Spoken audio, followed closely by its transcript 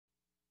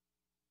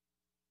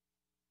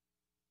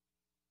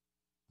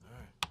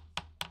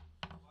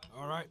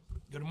right.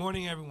 Good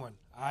morning, everyone.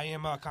 I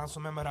am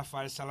Councilmember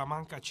Rafael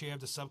Salamanca, Chair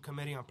of the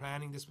Subcommittee on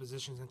Planning,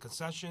 Dispositions, and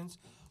Concessions.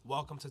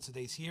 Welcome to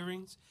today's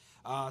hearings.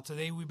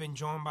 Today we've been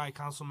joined by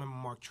Councilmember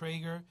Mark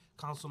Traeger,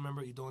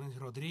 Councilmember Idonis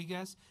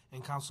Rodriguez,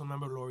 and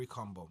Councilmember Lori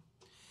Combo.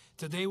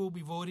 Today we'll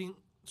be voting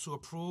to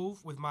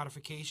approve with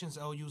modifications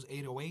LUs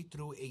 808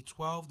 through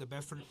 812 the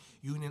Bedford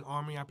Union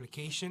Armory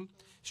application,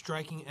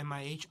 striking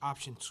MIH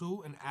option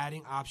 2 and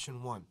adding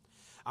option 1.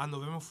 On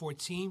November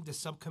 14th, the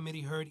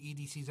subcommittee heard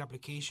EDC's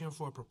application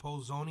for a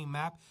proposed zoning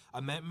map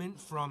amendment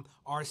from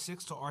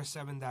R6 to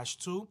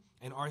R7-2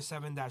 and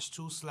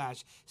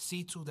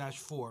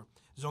R7-2/C2-4,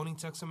 zoning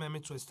text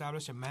amendment to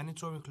establish a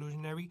mandatory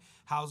inclusionary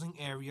housing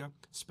area,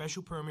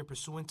 special permit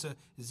pursuant to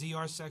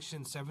ZR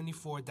Section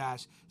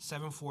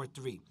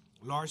 74-743,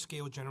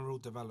 large-scale general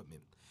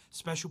development.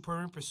 Special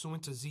permit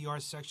pursuant to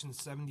ZR Section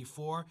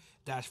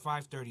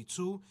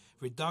 74-532,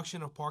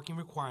 reduction of parking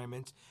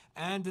requirements,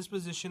 and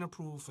disposition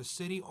approval for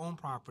city-owned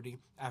property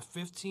at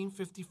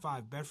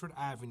 1555 Bedford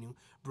Avenue,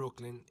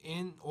 Brooklyn,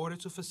 in order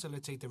to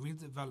facilitate the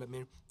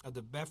redevelopment of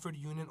the Bedford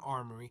Union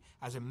Armory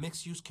as a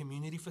mixed-use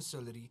community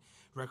facility,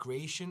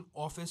 recreation,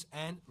 office,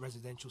 and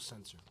residential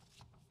center.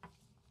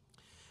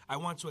 I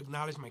want to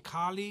acknowledge my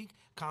colleague,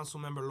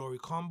 Councilmember Lori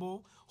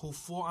Combo, who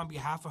fought on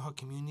behalf of her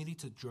community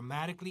to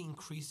dramatically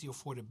increase the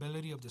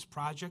affordability of this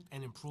project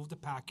and improve the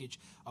package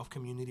of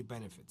community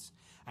benefits.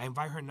 I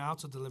invite her now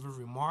to deliver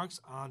remarks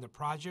on the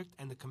project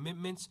and the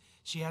commitments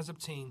she has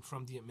obtained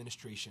from the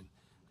administration.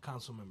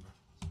 Councilmember.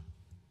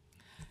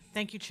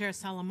 Thank you, Chair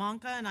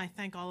Salamanca, and I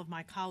thank all of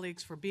my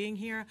colleagues for being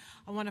here.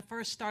 I want to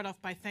first start off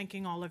by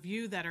thanking all of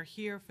you that are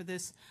here for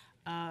this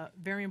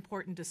very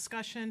important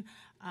discussion,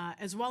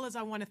 as well as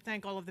I want to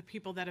thank all of the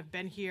people that have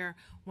been here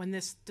when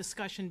this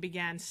discussion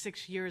began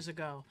 6 years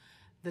ago.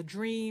 The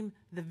dream,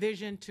 the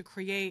vision to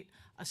create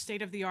a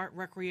state-of-the-art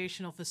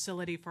recreational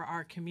facility for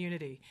our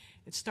community.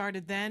 It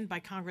started then by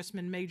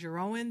Congressman Major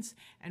Owens,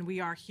 and we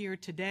are here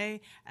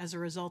today as a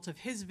result of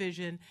his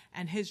vision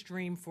and his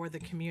dream for the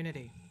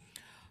community.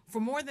 For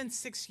more than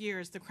 6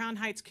 years, the Crown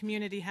Heights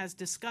community has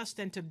discussed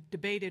and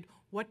debated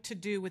what to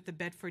do with the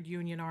Bedford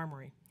Union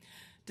Armory.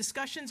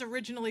 Discussions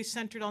originally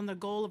centered on the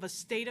goal of a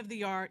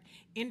state-of-the-art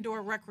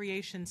indoor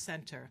recreation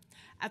center.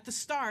 At the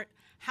start,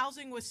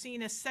 housing was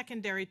seen as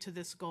secondary to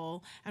this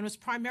goal and was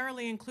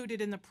primarily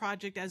included in the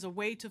project as a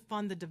way to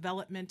fund the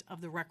development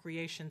of the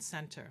recreation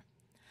center.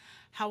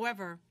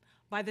 However,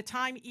 by the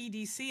time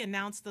EDC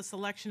announced the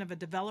selection of a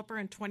developer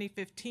in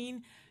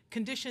 2015,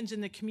 conditions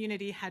in the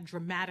community had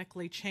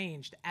dramatically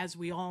changed, as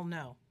we all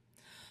know.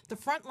 The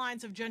front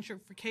lines of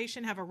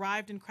gentrification have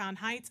arrived in Crown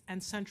Heights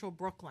and central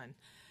Brooklyn.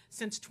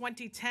 Since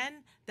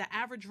 2010, the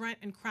average rent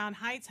in Crown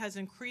Heights has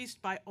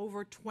increased by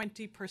over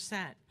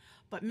 20%.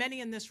 But many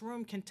in this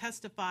room can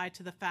testify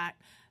to the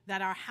fact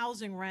that our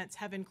housing rents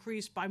have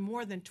increased by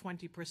more than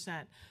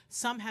 20%.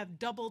 Some have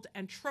doubled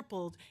and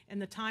tripled in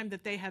the time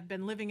that they have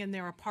been living in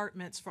their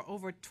apartments for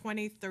over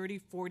 20, 30,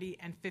 40,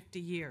 and 50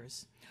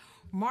 years.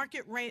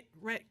 Market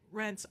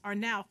rents are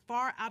now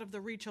far out of the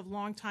reach of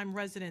longtime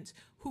residents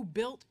who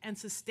built and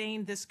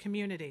sustained this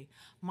community.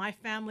 My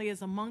family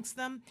is amongst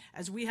them,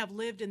 as we have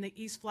lived in the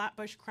East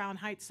Flatbush, Crown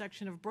Heights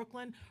section of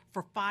Brooklyn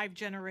for 5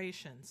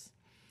 generations.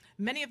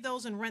 Many of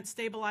those in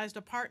rent-stabilized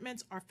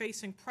apartments are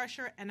facing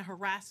pressure and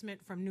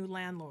harassment from new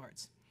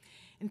landlords.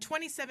 In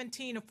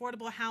 2017,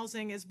 affordable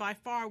housing is by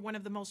far one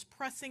of the most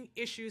pressing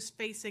issues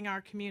facing our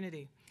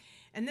community.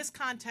 In this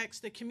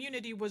context, the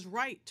community was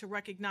right to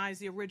recognize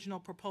the original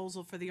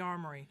proposal for the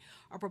Armory,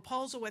 a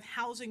proposal with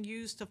housing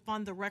used to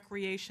fund the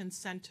recreation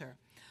center.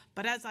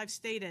 But as I've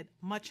stated,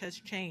 much has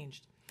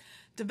changed.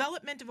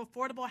 Development of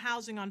affordable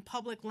housing on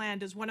public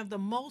land is one of the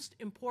most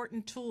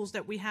important tools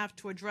that we have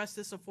to address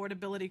this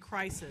affordability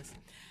crisis.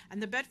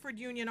 And the Bedford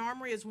Union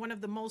Armory is one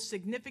of the most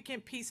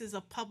significant pieces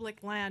of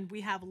public land we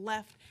have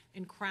left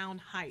in Crown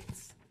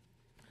Heights.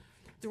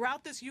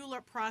 Throughout this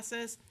ULURP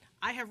process,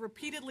 I have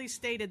repeatedly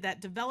stated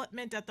that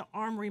development at the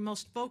Armory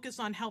must focus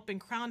on helping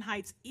Crown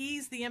Heights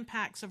ease the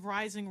impacts of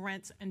rising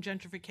rents and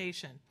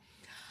gentrification.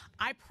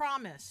 I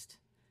promised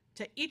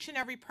to each and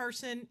every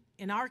person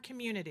in our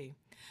community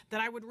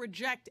that I would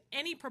reject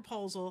any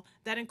proposal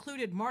that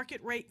included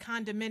market rate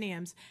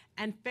condominiums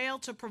and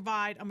failed to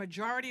provide a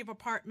majority of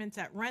apartments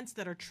at rents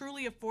that are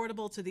truly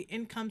affordable to the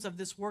incomes of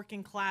this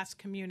working class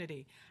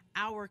community,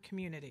 our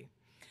community.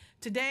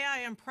 Today I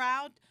am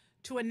proud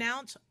to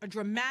announce a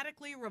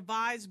dramatically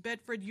revised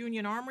Bedford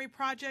Union Armory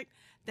project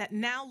that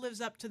now lives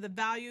up to the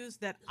values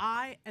that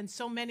I and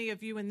so many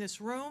of you in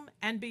this room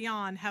and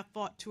beyond have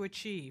fought to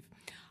achieve.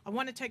 I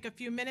want to take a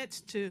few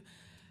minutes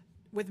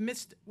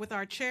with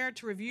our chair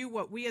to review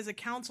what we as a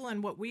council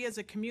and what we as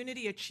a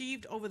community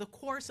achieved over the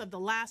course of the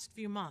last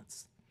few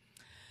months.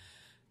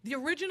 The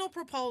original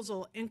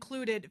proposal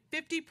included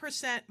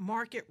 50%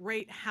 market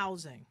rate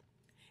housing,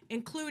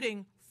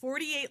 including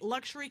 48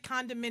 luxury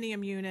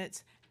condominium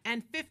units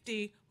and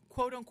 50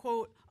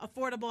 quote-unquote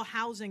affordable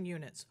housing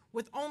units,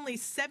 with only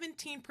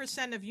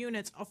 17% of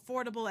units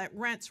affordable at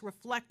rents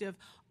reflective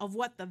of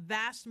what the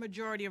vast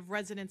majority of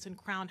residents in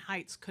Crown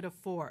Heights could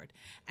afford.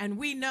 And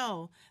we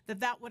know that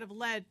that would have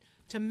led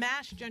to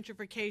mass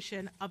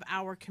gentrification of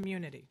our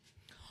community.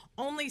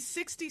 Only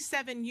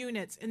 67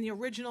 units in the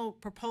original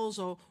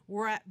proposal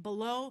were at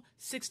below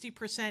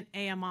 60%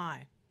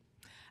 AMI.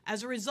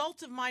 As a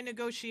result of my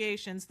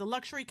negotiations, the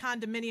luxury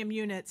condominium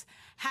units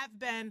have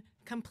been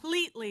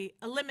completely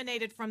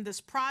eliminated from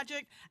this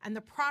project, and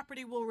the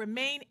property will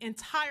remain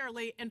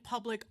entirely in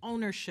public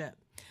ownership.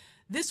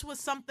 This was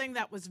something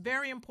that was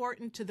very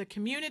important to the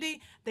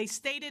community. They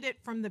stated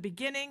it from the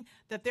beginning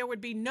that there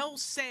would be no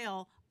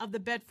sale of the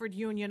Bedford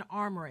Union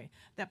Armory,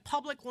 that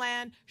public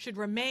land should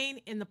remain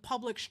in the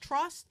public's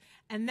trust,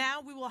 and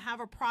now we will have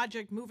a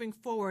project moving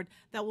forward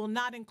that will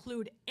not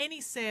include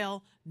any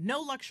sale, no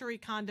luxury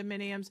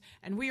condominiums,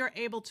 and we are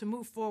able to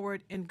move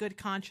forward in good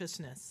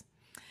consciousness.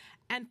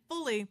 And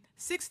fully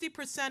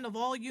 60% of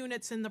all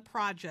units in the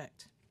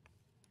project.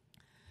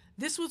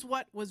 This was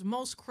what was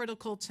most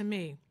critical to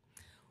me.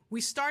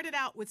 We started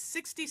out with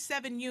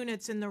 67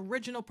 units in the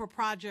original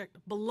project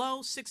below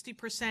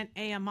 60%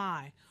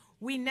 AMI.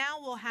 We now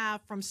will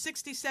have from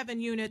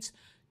 67 units,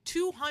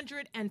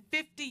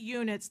 250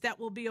 units that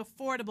will be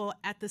affordable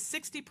at the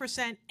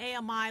 60%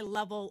 AMI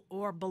level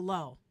or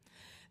below.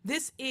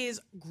 This is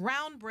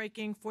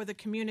groundbreaking for the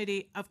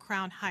community of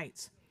Crown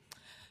Heights.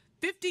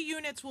 50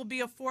 units will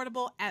be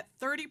affordable at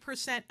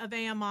 30% of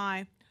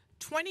AMI,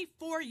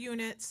 24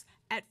 units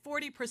at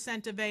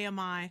 40% of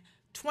AMI,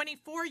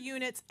 24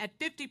 units at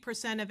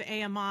 50% of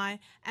AMI,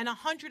 and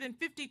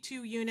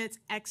 152 units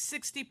at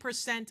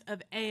 60%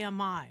 of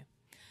AMI.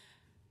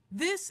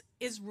 This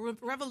is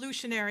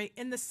revolutionary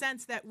in the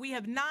sense that we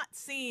have not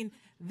seen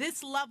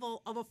this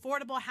level of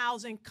affordable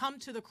housing come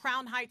to the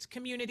Crown Heights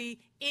community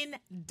in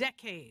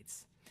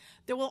decades.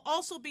 There will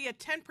also be a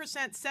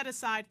 10% set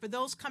aside for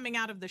those coming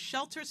out of the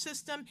shelter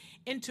system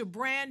into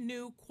brand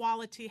new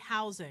quality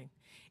housing.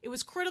 It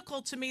was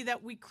critical to me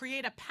that we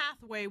create a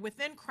pathway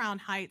within Crown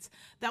Heights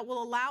that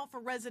will allow for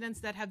residents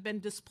that have been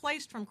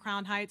displaced from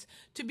Crown Heights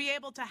to be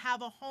able to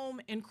have a home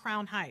in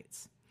Crown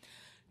Heights.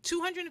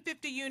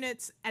 250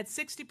 units at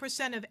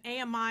 60% of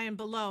AMI and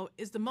below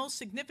is the most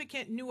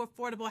significant new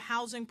affordable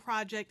housing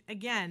project,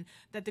 again,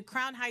 that the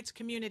Crown Heights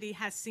community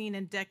has seen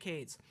in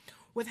decades.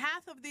 With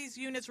half of these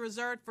units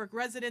reserved for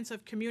residents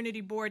of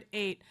Community Board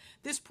 8,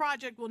 this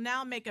project will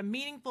now make a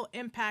meaningful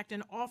impact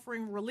in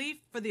offering relief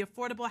for the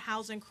affordable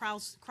housing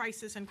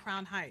crisis in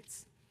Crown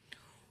Heights.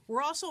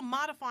 We're also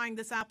modifying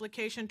this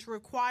application to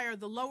require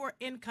the lower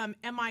income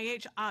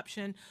MIH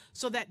option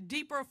so that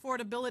deeper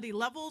affordability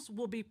levels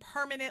will be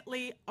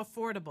permanently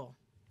affordable.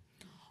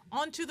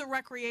 On to the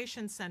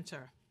Recreation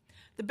Center.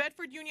 The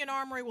Bedford Union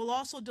Armory will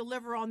also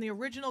deliver on the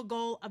original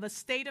goal of a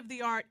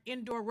state-of-the-art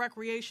indoor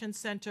recreation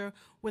center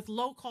with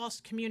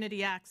low-cost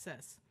community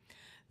access.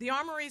 The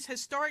Armory's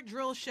historic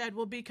drill shed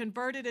will be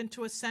converted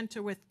into a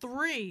center with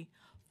 3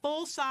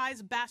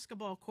 full-size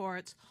basketball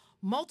courts,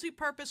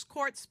 multi-purpose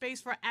court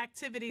space for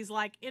activities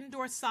like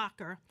indoor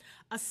soccer,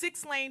 a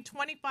 6-lane,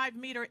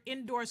 25-meter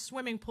indoor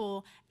swimming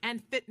pool,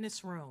 and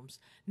fitness rooms.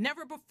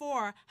 Never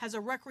before has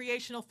a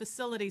recreational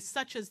facility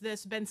such as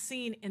this been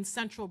seen in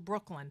central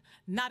Brooklyn,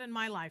 not in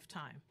my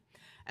lifetime.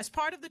 As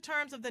part of the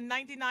terms of the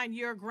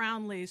 99-year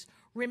ground lease,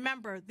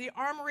 remember, the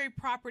Armory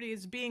property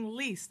is being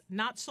leased,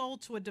 not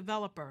sold to a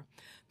developer.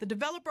 The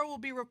developer will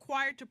be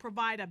required to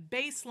provide a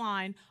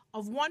baseline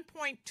of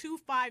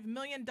 $1.25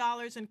 million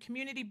in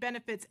community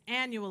benefits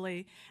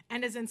annually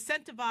and is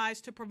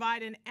incentivized to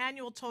provide an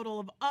annual total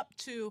of up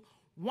to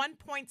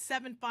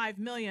 $1.75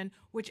 million,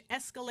 which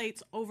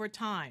escalates over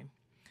time.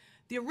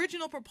 The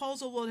original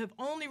proposal would have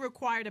only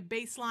required a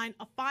baseline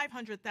of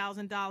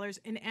 $500,000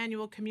 in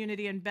annual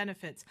community and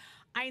benefits.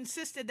 I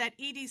insisted that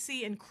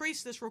EDC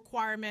increase this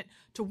requirement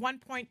to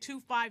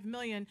 $1.25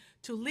 million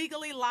to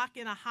legally lock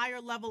in a higher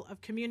level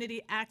of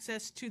community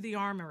access to the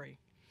Armory.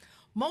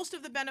 Most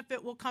of the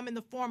benefit will come in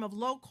the form of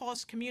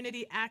low-cost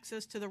community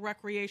access to the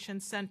Recreation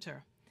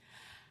Center.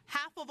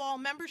 Half of all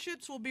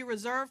memberships will be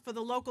reserved for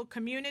the local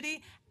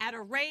community at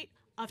a rate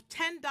of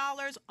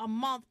 $10 a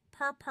month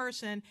per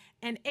person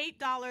and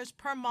 $8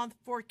 per month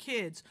for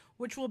kids,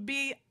 which will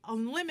be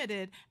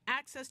unlimited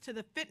access to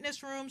the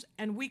fitness rooms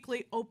and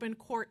weekly open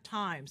court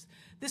times.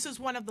 This is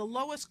one of the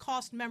lowest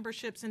cost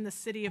memberships in the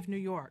city of New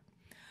York.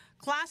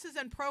 Classes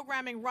and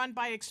programming run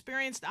by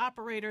experienced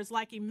operators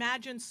like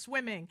Imagine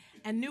Swimming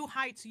and New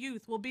Heights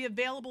Youth will be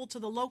available to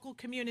the local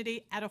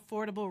community at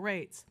affordable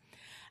rates.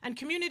 And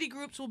community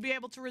groups will be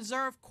able to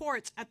reserve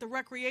courts at the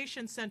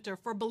Recreation Center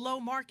for below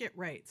market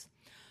rates.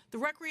 The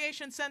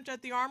Recreation Center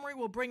at the Armory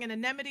will bring an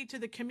amenity to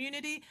the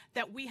community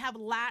that we have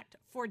lacked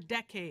for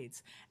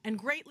decades and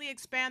greatly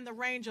expand the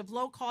range of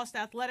low-cost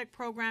athletic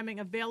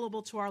programming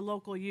available to our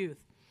local youth.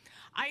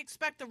 I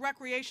expect the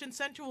Recreation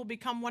Center will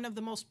become one of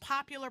the most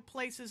popular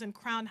places in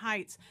Crown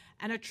Heights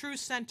and a true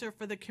center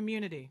for the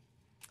community.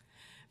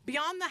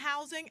 Beyond the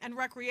housing and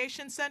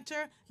recreation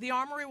center, the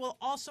Armory will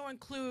also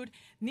include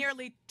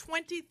nearly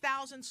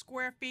 20,000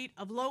 square feet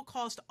of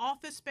low-cost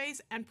office space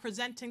and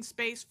presenting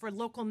space for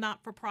local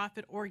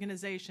not-for-profit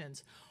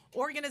organizations,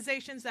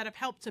 organizations that have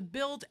helped to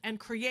build and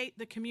create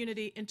the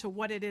community into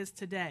what it is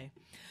today.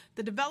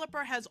 The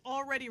developer has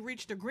already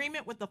reached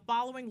agreement with the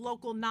following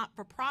local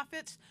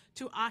not-for-profits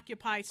to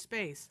occupy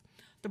space: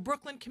 the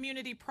Brooklyn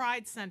Community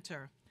Pride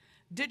Center,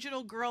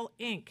 Digital Girl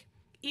Inc.,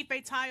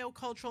 Ife Tayo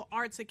Cultural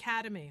Arts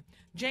Academy,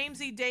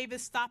 James E.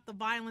 Davis Stop the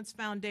Violence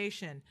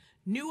Foundation,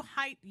 New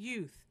Height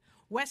Youth,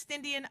 West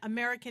Indian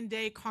American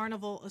Day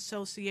Carnival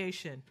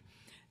Association.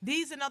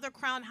 These and other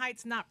Crown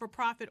Heights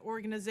not-for-profit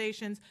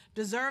organizations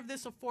deserve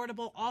this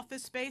affordable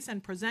office space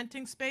and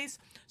presenting space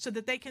so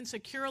that they can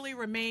securely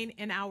remain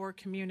in our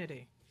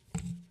community.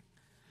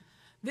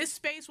 This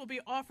space will be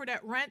offered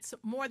at rents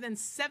more than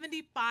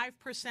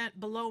 75%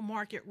 below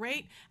market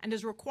rate and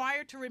is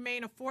required to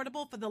remain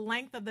affordable for the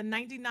length of the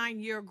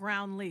 99-year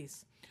ground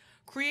lease,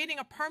 creating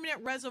a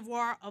permanent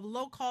reservoir of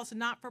low-cost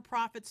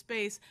not-for-profit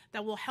space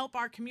that will help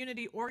our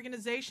community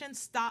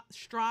organizations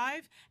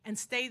strive and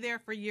stay there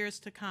for years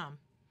to come.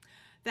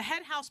 The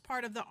head house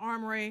part of the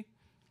Armory,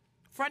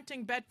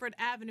 fronting Bedford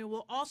Avenue,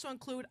 will also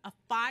include a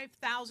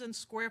 5,000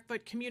 square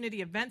foot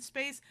community event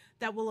space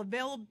that will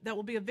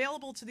be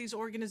available to these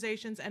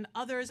organizations and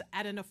others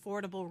at an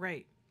affordable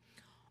rate.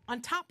 On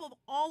top of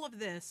all of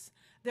this,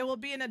 there will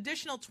be an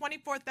additional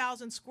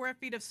 24,000 square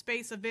feet of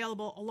space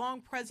available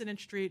along President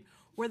Street,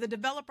 where the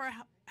developer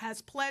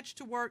has pledged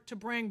to work to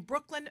bring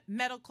Brooklyn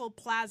Medical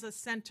Plaza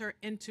Center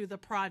into the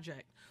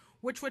project,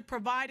 which would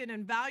provide an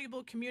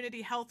invaluable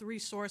community health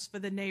resource for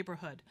the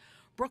neighborhood.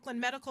 Brooklyn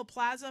Medical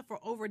Plaza for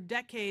over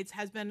decades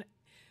has been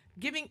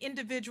giving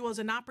individuals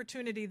an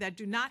opportunity that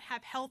do not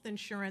have health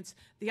insurance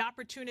the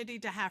opportunity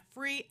to have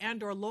free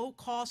and or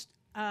low-cost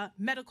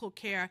medical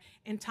care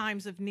in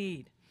times of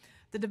need.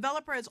 The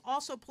developer has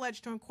also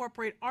pledged to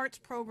incorporate arts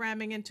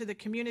programming into the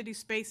community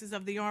spaces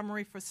of the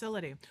Armory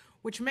facility,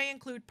 which may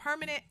include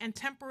permanent and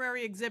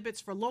temporary exhibits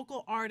for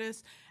local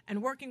artists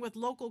and working with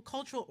local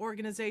cultural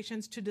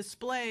organizations to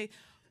display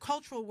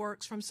cultural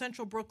works from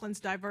Central Brooklyn's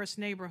diverse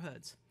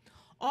neighborhoods.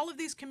 All of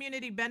these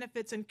community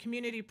benefits and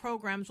community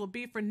programs will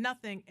be for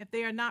nothing if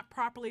they are not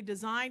properly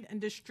designed and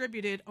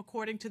distributed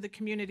according to the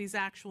community's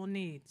actual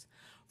needs.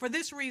 For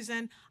this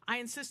reason, I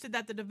insisted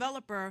that the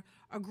developer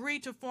agree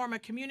to form a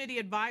community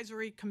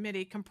advisory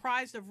committee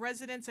comprised of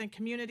residents and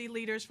community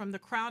leaders from the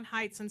Crown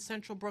Heights and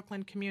Central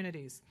Brooklyn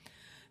communities.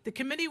 The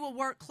committee will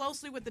work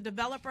closely with the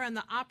developer and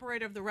the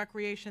operator of the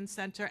recreation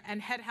center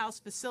and head house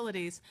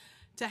facilities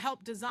to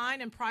help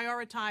design and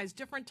prioritize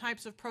different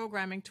types of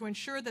programming to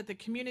ensure that the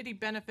community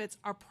benefits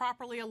are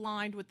properly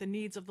aligned with the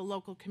needs of the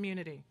local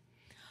community.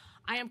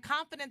 I am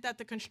confident that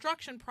the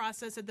construction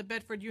process at the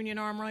Bedford Union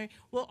Armory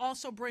will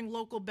also bring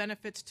local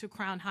benefits to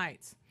Crown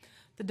Heights.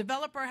 The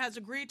developer has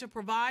agreed to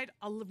provide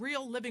a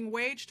real living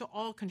wage to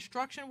all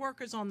construction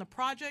workers on the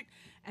project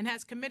and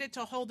has committed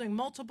to holding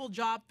multiple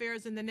job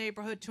fairs in the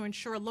neighborhood to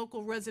ensure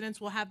local residents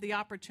will have the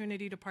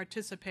opportunity to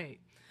participate.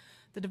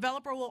 The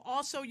developer will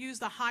also use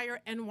the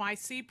Hire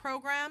NYC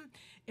program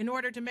in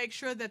order to make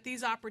sure that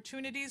these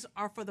opportunities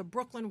are for the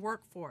Brooklyn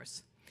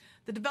workforce.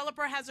 The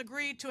developer has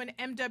agreed to an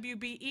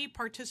MWBE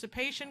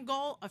participation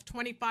goal of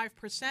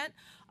 25%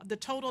 of the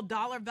total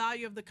dollar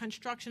value of the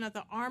construction of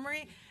the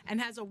Armory and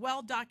has a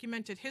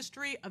well-documented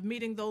history of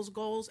meeting those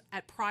goals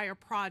at prior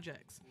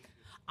projects.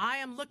 I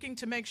am looking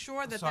to make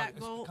sure that that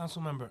goal...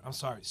 Council member, I'm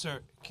sorry. Sir,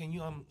 can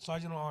you,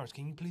 Sergeant at Arms,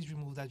 can you please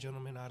remove that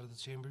gentleman out of the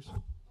chambers?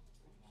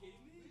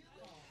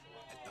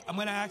 I'm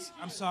going to ask,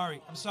 I'm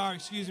sorry,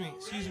 excuse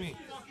me.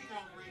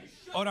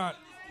 Hold on.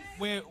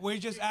 We're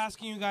just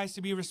asking you guys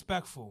to be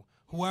respectful.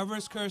 Whoever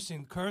is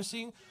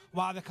cursing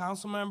while the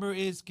council member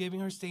is giving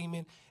her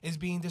statement is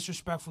being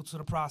disrespectful to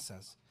the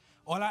process.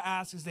 All I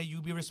ask is that you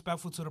be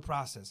respectful to the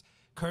process.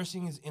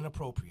 Cursing is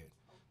inappropriate.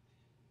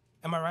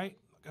 Am I right?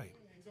 Okay.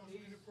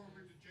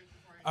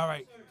 All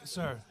right,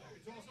 sir.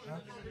 Huh?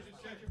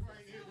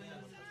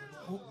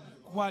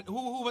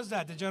 Who was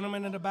that? The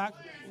gentleman in the back?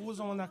 Who was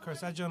the one that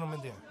cursed? That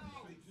gentleman there.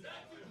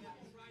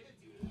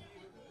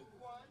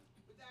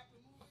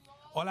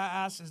 All I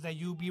ask is that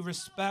you be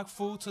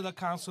respectful to the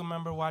council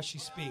member while she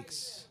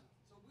speaks.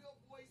 So we'll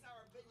voice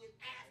our opinion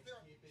after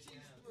she's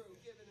through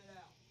giving it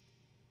out.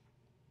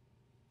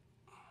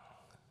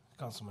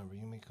 Council member,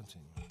 you may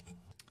continue.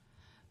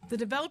 The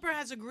developer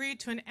has agreed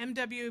to an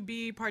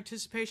MWB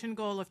participation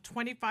goal of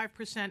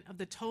 25% of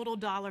the total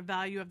dollar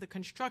value of the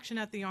construction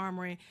at the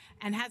Armory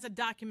and has a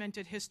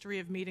documented history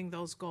of meeting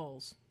those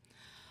goals.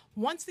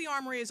 Once the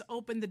Armory is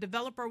open, the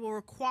developer will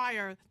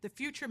require the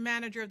future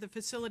manager of the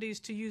facilities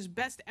to use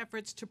best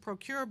efforts to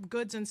procure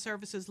goods and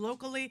services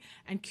locally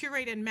and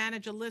curate and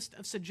manage a list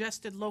of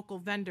suggested local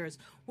vendors,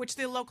 which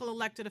the local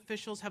elected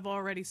officials have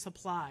already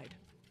supplied.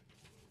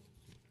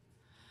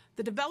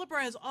 The developer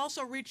has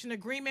also reached an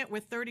agreement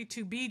with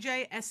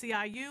 32BJ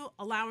SEIU,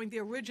 allowing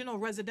the original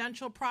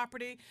residential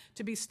property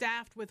to be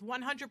staffed with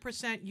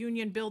 100%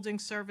 union building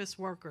service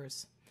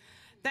workers.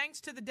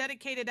 Thanks to the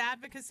dedicated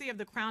advocacy of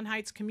the Crown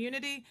Heights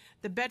community,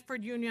 the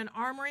Bedford Union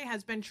Armory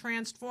has been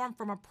transformed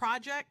from a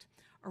project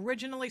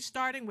originally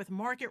starting with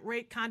market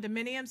rate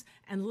condominiums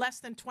and less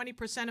than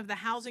 20% of the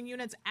housing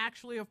units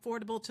actually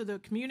affordable to the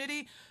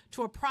community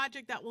to a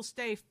project that will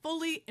stay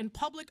fully in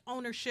public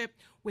ownership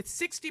with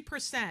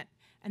 60%,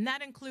 and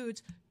that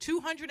includes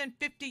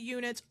 250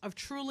 units of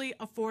truly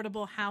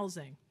affordable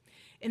housing.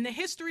 In the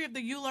history of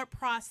the ULURP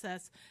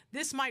process,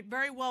 this might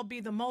very well be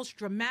the most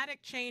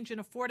dramatic change in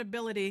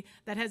affordability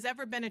that has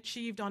ever been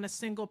achieved on a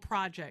single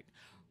project.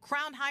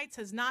 Crown Heights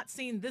has not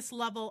seen this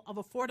level of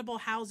affordable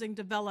housing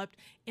developed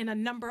in a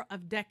number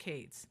of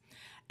decades.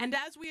 And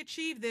as we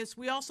achieve this,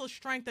 we also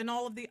strengthen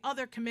all of the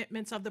other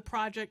commitments of the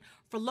project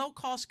for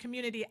low-cost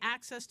community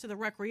access to the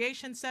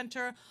recreation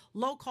center,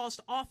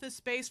 low-cost office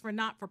space for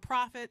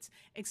not-for-profits,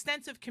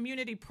 extensive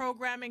community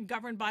programming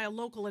governed by a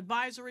local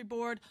advisory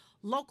board,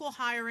 local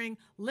hiring,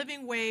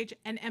 living wage,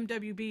 and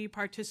MWB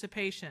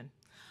participation.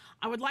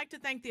 I would like to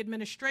thank the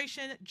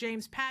administration,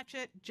 James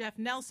Patchett, Jeff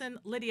Nelson,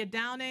 Lydia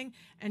Downing,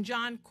 and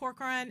John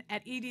Corcoran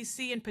at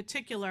EDC in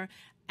particular.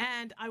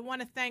 And I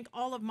want to thank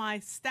all of my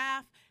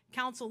staff,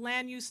 council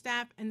land use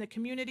staff, and the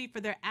community for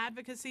their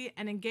advocacy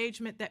and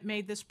engagement that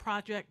made this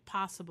project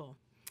possible.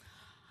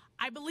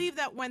 I believe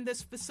that when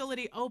this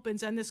facility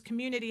opens and this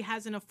community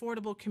has an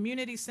affordable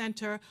community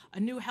center, a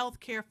new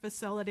healthcare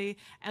facility,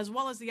 as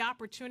well as the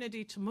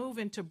opportunity to move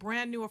into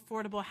brand new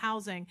affordable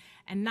housing,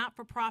 and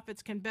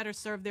not-for-profits can better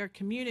serve their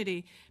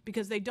community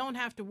because they don't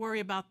have to worry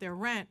about their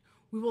rent,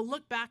 we will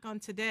look back on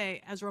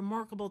today as a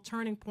remarkable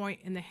turning point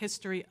in the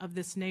history of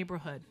this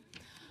neighborhood.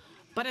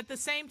 But at the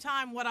same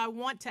time, what I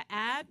want to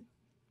add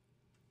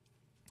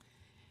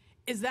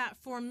is that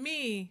for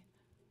me,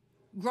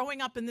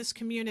 growing up in this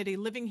community,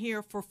 living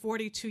here for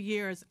 42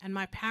 years, and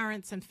my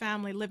parents and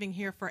family living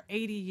here for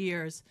 80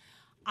 years,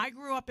 I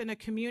grew up in a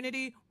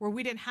community where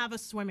we didn't have a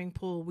swimming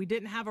pool, we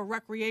didn't have a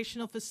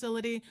recreational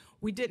facility,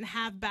 we didn't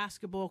have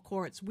basketball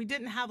courts, we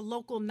didn't have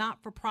local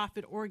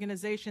not-for-profit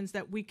organizations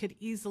that we could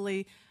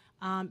easily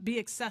be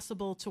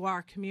accessible to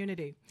our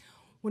community.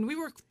 When we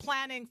were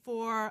planning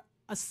for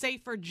a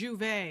safer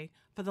Juve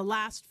for the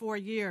last 4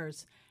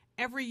 years,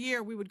 every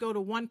year we would go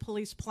to one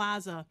police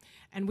plaza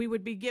and we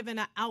would be given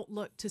an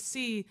outlook to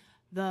see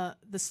the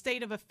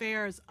state of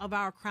affairs of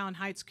our Crown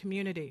Heights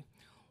community.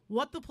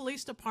 What the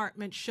police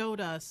department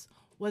showed us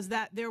was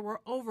that there were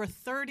over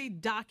 30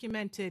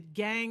 documented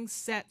gang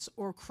sets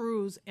or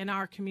crews in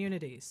our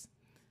communities.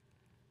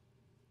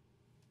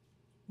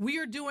 We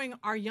are doing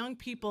our young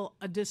people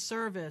a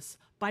disservice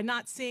by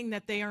not seeing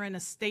that they are in a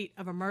state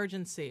of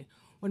emergency.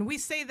 When we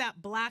say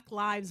that Black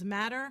Lives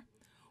Matter,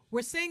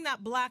 we're saying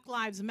that Black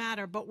Lives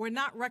Matter, but we're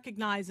not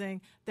recognizing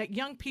that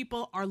young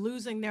people are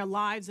losing their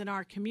lives in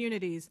our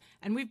communities,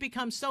 and we've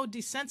become so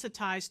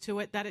desensitized to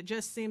it that it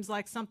just seems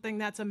like something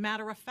that's a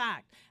matter of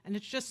fact, and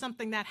it's just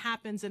something that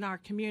happens in our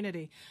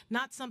community,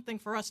 not something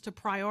for us to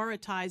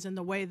prioritize in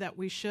the way that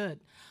we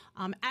should.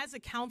 As a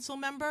council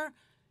member,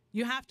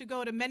 you have to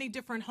go to many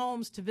different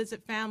homes to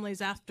visit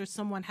families after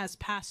someone has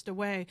passed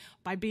away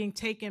by being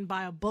taken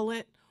by a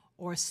bullet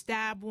or a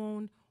stab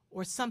wound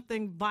or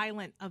something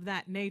violent of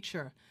that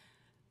nature.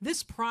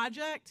 This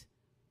project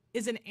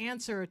is an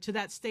answer to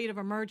that state of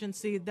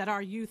emergency that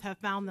our youth have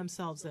found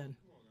themselves in.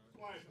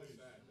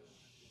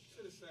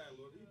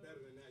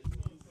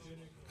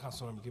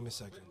 Councilmember, give me a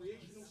second.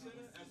 Recreational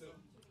center as a,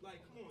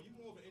 like, come on, you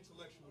more of an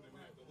intellectual than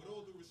that, though. With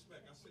all due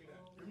respect, I say that.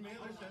 Your mayor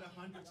said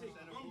 100% I take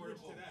umbrage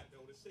to that,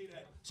 though, to say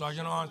that.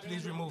 Sergeant Arms,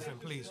 please remove him,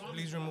 please.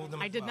 Please remove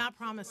them. I did not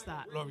promise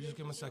that. Lord, just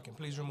give him a second.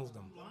 Please remove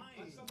them.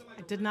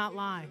 I did not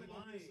lie.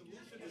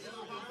 It's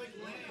public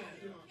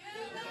land.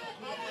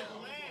 Public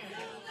land.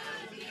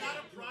 It's not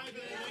a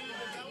private land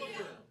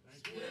developer.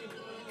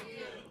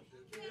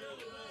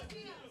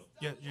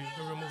 Yeah, you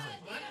can remove him.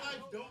 Black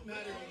lives don't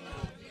matter to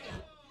you.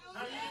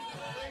 How are you going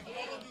to save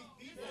all of these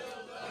people?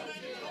 I'm not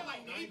even know my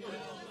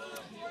neighbors.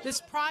 This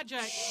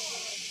project,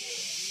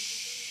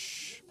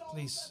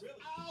 Please.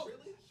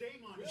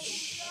 Shame on you.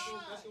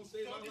 That's gonna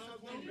save our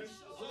lives, man.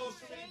 Hello,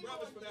 Steve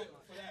Roberts for that.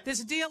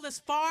 this deal is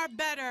far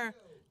better.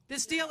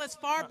 This deal is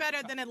far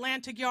better than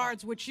Atlantic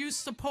Yards, which you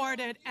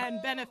supported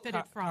and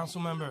benefited from.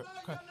 Councilmember,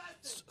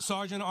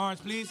 Sergeant Arns,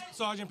 please.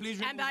 Sergeant, please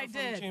remove And her I from the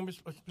did.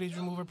 chambers. Please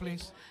remove her,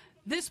 please.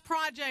 This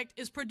project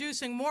is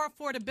producing more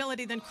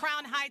affordability than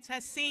Crown Heights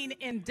has seen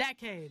in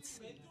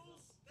decades.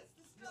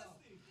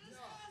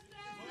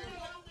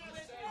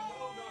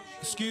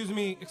 Excuse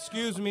me.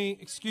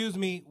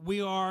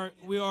 We are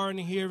in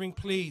a hearing,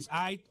 please.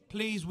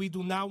 Please, we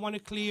do not want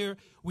to clear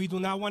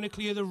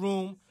the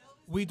room.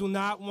 We do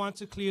not want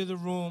to clear the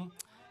room.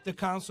 The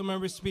council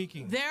member is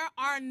speaking. There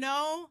are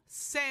no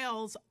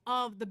sales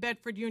of the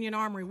Bedford Union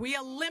Armory. We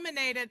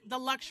eliminated the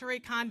luxury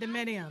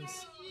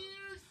condominiums.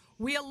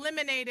 We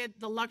eliminated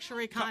the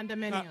luxury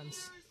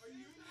condominiums.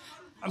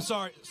 I'm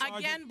sorry. Sergeant,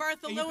 Again,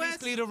 Bertha can you Lewis. please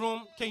clear the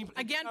room? Can you,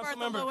 Again, Bertha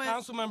Councilmember,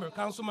 Lewis.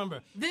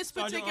 Councilmember. This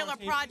Sergeant particular Arns,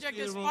 can you please project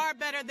clear is the room? far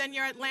better than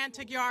your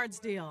Atlantic Yards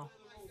deal.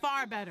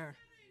 Far better.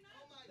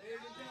 Ladies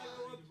and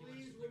gentlemen,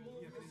 please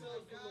remove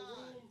yourselves from the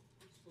room.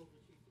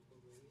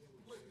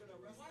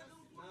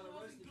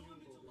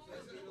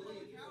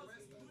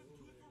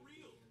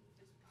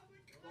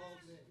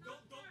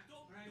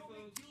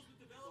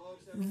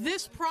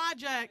 This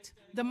project,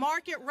 the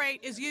market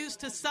rate is used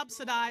to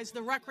subsidize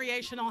the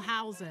recreational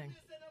housing.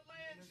 This in a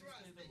land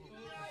trust, and you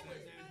know it.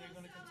 Everything.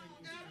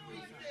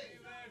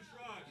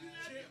 You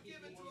never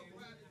give it to a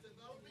private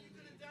developer. You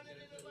could have done it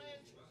in a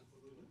land trust.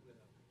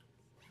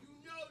 You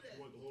know that.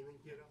 Want the whole room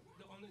cleared out?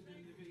 The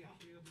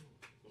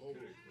whole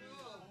room.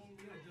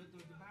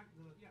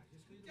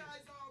 You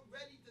guys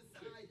already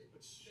decided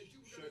that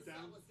you were Shut going to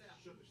down. sell us out.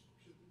 You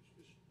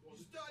Shut.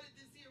 started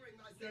this hearing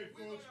by Okay, saying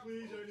we're folks,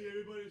 going please, to I need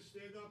everybody to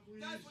stand up,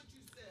 please. That's what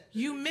you said.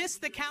 You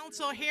missed the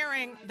council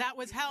hearing that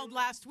was held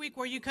last week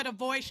where you could have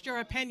voiced your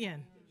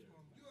opinion.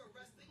 You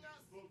arresting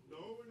us?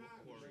 No, we're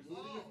not. We're moving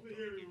you from the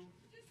hearing room.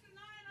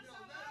 No,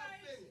 let them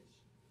finish.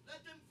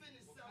 Let them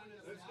finish selling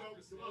us Let's out.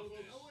 go. Come on,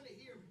 I folks. want to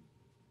hear it.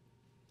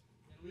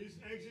 Please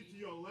exit to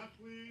your left,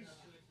 please.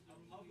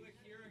 Public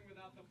hearing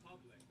without the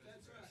public.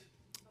 That's right.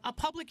 A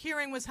public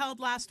hearing was held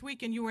last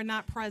week and you were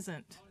not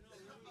present.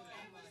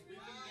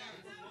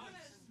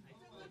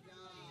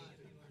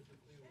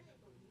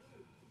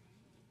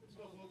 Let's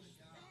go, folks.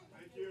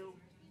 Thank you.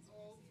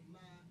 Oh my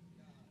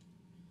God.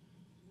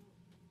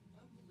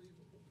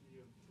 Unbelievable.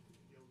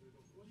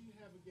 What do you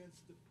have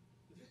against the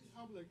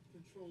public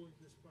controlling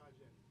this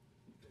project?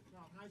 The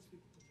Crown Heights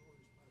people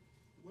controlling this project?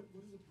 What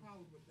is the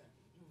problem with that?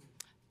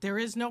 There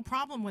is no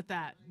problem with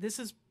that. This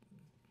is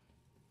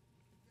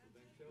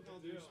With all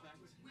due respect,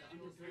 the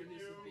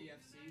unpreparedness of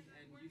BFC,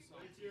 and you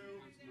saw it too,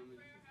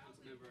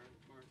 Councilmember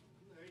Mark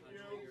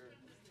Trigger,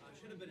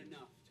 should have been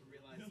enough to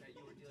realize that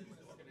you were dealing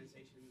with an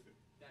organization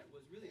that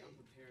was really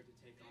unprepared to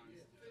take on.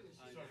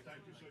 Sir,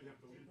 thank you, sir. You have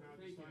to leave now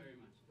at this Thank you time. very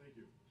much. Thank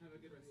you. Have a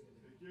good rest of the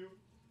day. Thank you.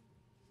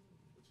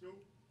 Let's go.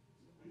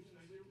 Please,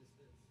 thank you.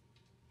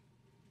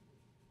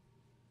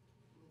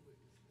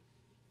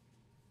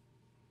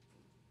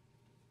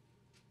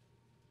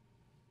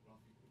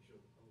 Ralph, you make sure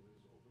the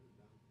elevators are open and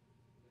down.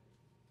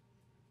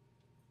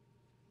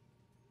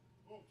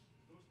 Folks,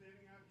 those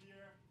standing out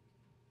here,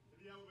 to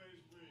the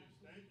elevators, please.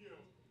 Thank you.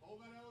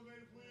 Hold that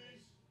elevator,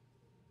 please.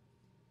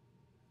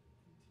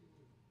 Let's go,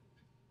 sir.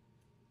 Thank you.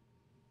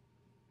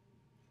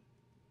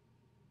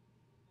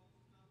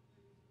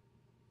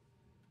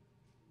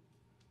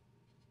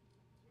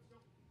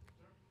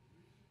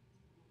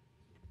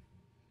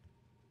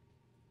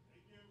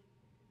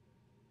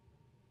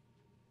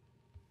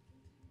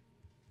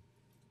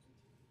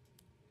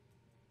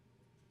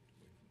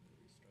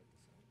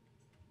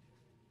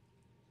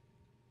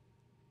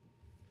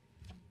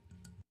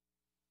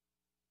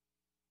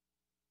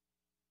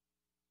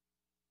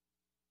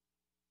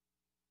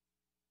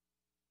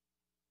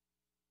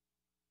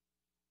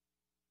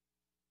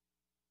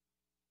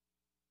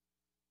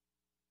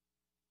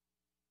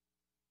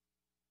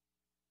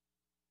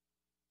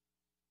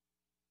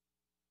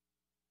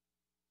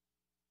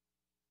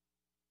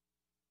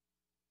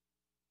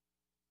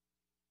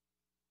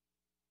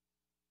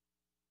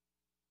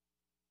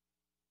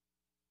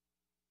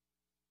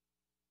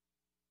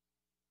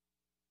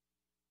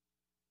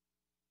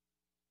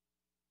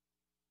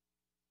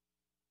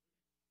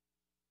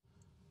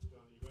 John,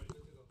 you ready?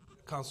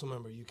 Council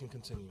member, you can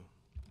continue.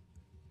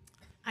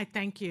 I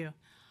thank you.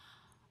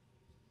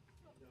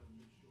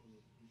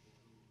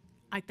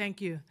 I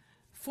thank you.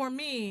 For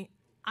me,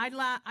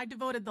 I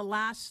devoted the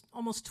last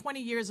almost 20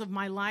 years of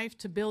my life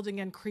to building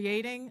and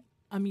creating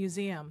a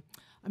museum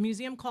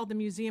called the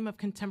Museum of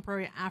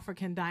Contemporary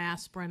African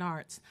Diasporan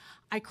Arts.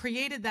 I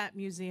created that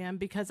museum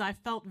because I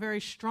felt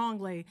very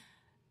strongly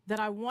that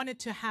I wanted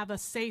to have a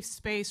safe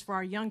space for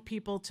our young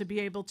people to be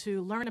able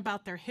to learn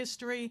about their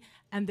history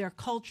and their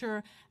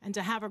culture and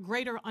to have a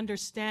greater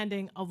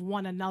understanding of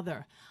one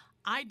another.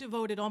 I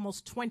devoted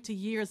almost 20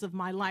 years of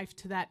my life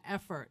to that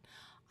effort.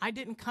 I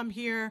didn't come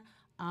here,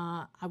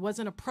 I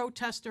wasn't a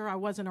protester, I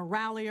wasn't a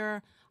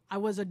rallier, I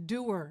was a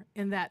doer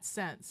in that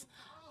sense.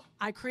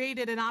 I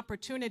created an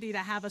opportunity to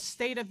have a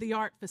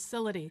state-of-the-art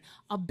facility,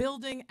 a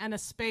building and a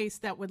space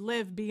that would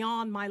live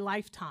beyond my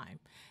lifetime.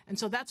 And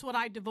so that's what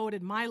I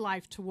devoted my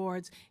life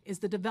towards, is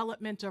the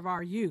development of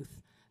our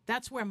youth.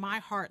 That's where my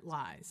heart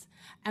lies.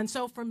 And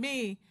so for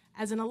me,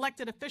 as an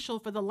elected official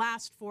for the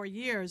last 4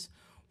 years,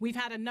 we've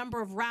had a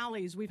number of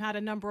rallies, we've had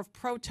a number of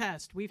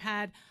protests, we've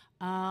had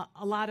a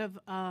lot of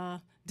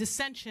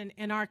dissension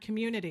in our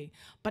community.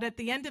 But at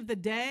the end of the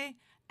day,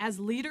 as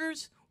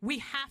leaders, we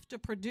have to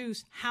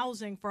produce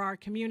housing for our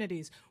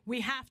communities.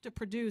 We have to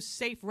produce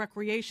safe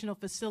recreational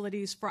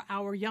facilities for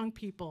our young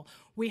people.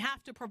 We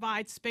have to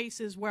provide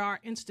spaces where our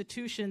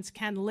institutions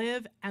can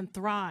live and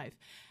thrive.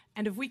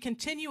 And if we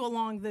continue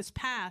along this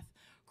path,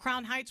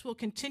 Crown Heights will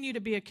continue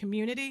to be a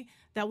community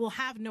that will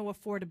have no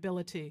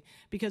affordability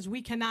because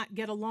we cannot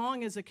get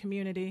along as a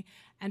community,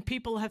 and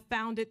people have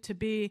found it to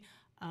be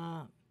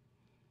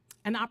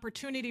an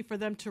opportunity for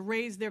them to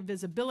raise their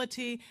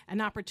visibility, an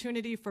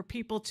opportunity for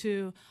people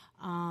to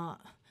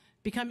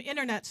become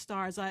internet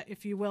stars,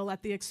 if you will,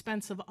 at the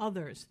expense of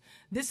others.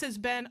 This has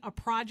been a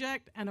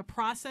project and a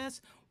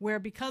process where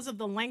because of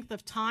the length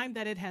of time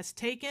that it has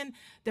taken,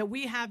 that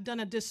we have done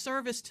a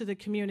disservice to the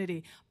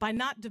community by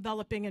not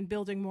developing and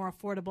building more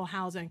affordable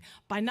housing,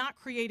 by not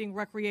creating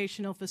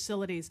recreational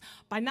facilities,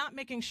 by not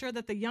making sure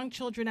that the young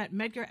children at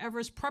Medgar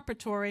Evers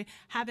Preparatory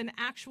have an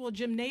actual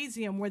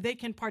gymnasium where they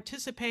can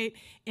participate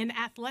in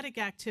athletic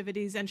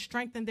activities and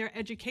strengthen their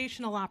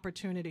educational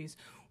opportunities.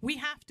 We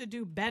have to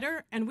do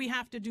better, and we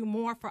have to do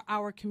more for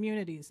our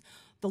communities.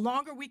 The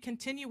longer we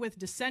continue with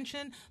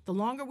dissension, the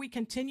longer we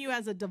continue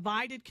as a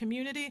divided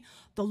community,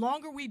 the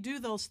longer we do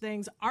those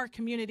things, our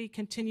community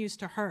continues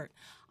to hurt.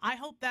 I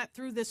hope that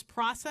through this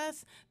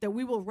process that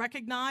we will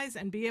recognize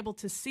and be able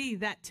to see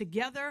that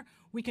together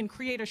we can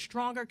create a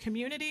stronger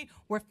community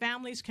where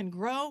families can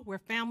grow, where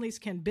families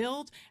can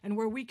build, and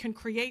where we can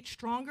create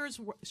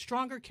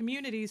stronger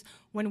communities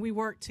when we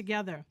work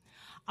together.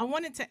 I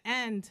wanted to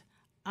end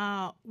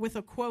with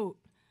a quote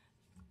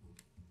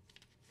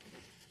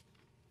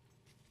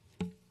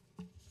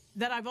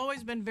that I've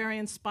always been very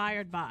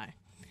inspired by.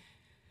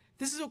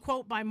 This is a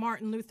quote by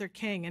Martin Luther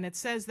King, and it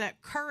says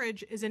that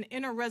courage is an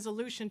inner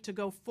resolution to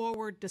go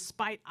forward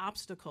despite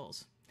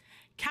obstacles.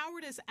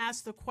 Cowardice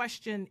asks the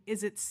question,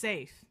 is it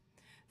safe?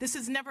 This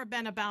has never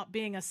been about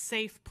being a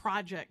safe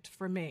project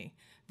for me.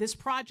 This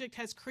project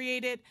has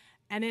created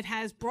and it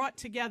has brought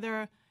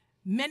together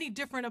many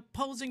different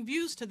opposing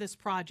views to this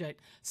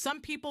project.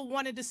 Some people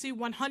wanted to see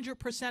 100%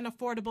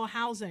 affordable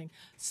housing.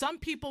 Some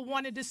people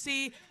wanted to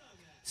see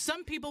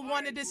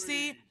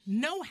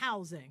no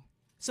housing.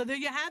 So there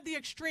you have the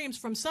extremes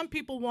from some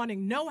people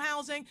wanting no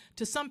housing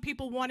to some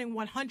people wanting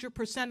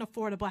 100%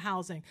 affordable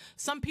housing.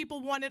 Some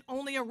people wanted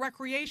only a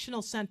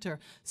recreational center.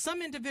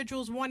 Some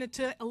individuals wanted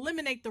to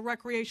eliminate the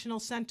recreational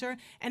center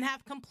and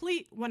have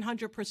complete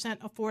 100%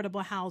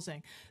 affordable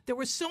housing. There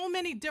were so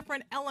many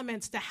different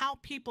elements to how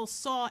people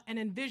saw and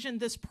envisioned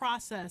this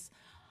process.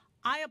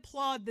 I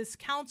applaud this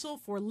council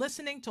for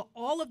listening to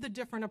all of the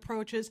different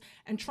approaches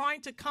and trying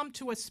to come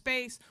to a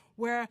space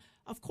where,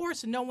 of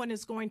course, no one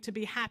is going to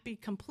be happy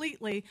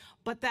completely,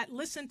 but that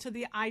listen to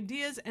the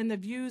ideas and the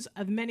views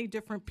of many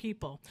different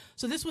people.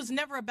 So this was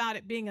never about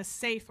it being a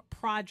safe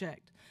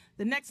project.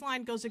 The next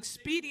line goes,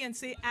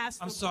 expediency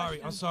asks I'm sorry,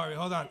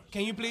 hold on.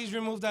 Can you please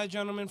remove that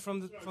gentleman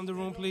from the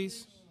room,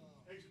 please?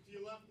 Exit to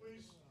your left,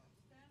 please.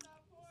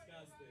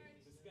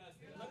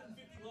 Disgusting.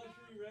 150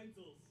 luxury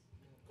rentals.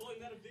 Calling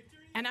that a victory?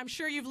 And I'm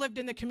sure you've lived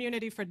in the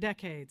community for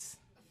decades.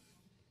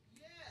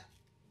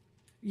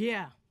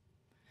 Yeah.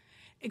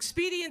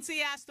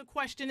 Expediency asks the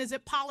question, is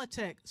it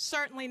politic?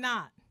 Certainly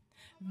not.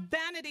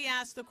 Vanity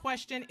asks the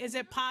question, is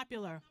it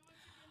popular?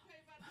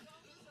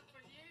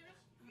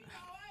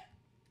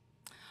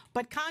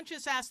 But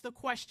conscience asks the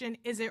question,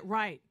 is it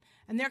right?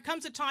 And there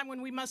comes a time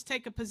when we must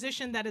take a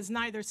position that is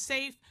neither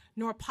safe,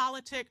 nor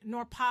politic,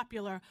 nor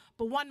popular,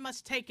 but one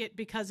must take it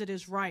because it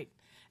is right.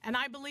 And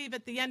I believe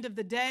at the end of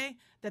the day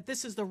that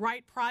this is the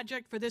right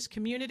project for this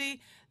community.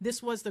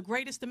 This was the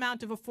greatest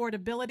amount of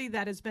affordability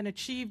that has been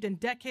achieved in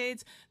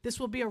decades. This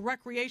will be a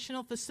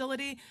recreational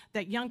facility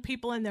that young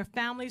people and their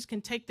families can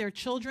take their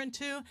children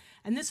to.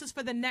 And this is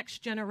for the next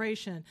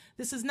generation.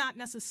 This is not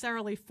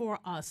necessarily for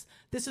us.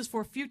 This is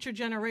for future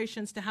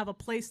generations to have a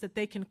place that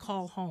they can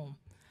call home.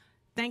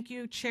 Thank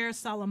you, Chair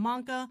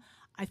Salamanca.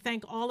 I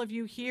thank all of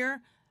you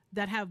here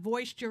that have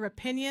voiced your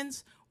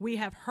opinions. We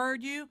have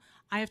heard you.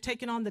 I have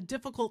taken on the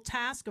difficult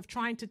task of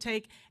trying to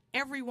take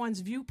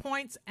everyone's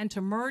viewpoints and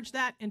to merge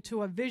that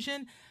into a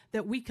vision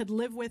that we could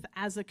live with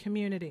as a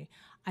community.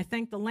 I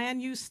thank the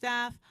land use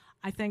staff.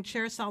 I thank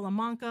Chair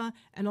Salamanca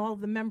and all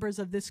of the members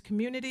of this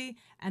community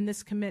and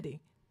this committee.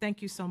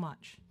 Thank you so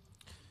much.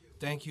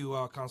 Thank you,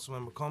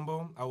 Councilmember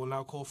Combo. I will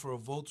now call for a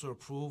vote to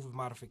approve with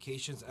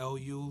modifications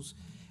LUs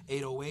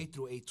 808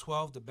 through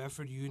 812, the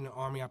Bedford Union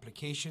Army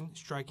application,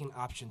 striking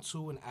option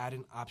 2 and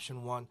adding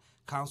option 1.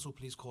 Council,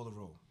 please call the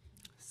roll.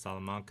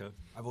 Salamanca.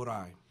 I vote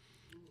aye.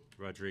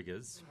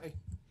 Rodriguez.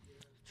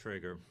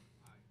 Traeger.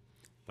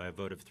 By a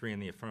vote of 3 in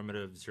the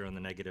affirmative, 0 in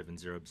the negative, and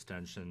 0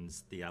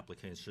 abstentions, the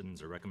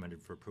applications are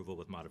recommended for approval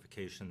with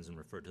modifications and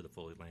referred to the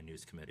full Land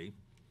Use Committee.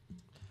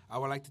 I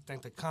would like to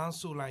thank the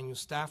Council, land use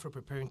staff for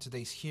preparing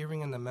today's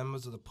hearing and the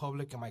members of the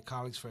public and my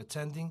colleagues for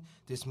attending.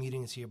 This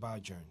meeting is hereby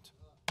adjourned.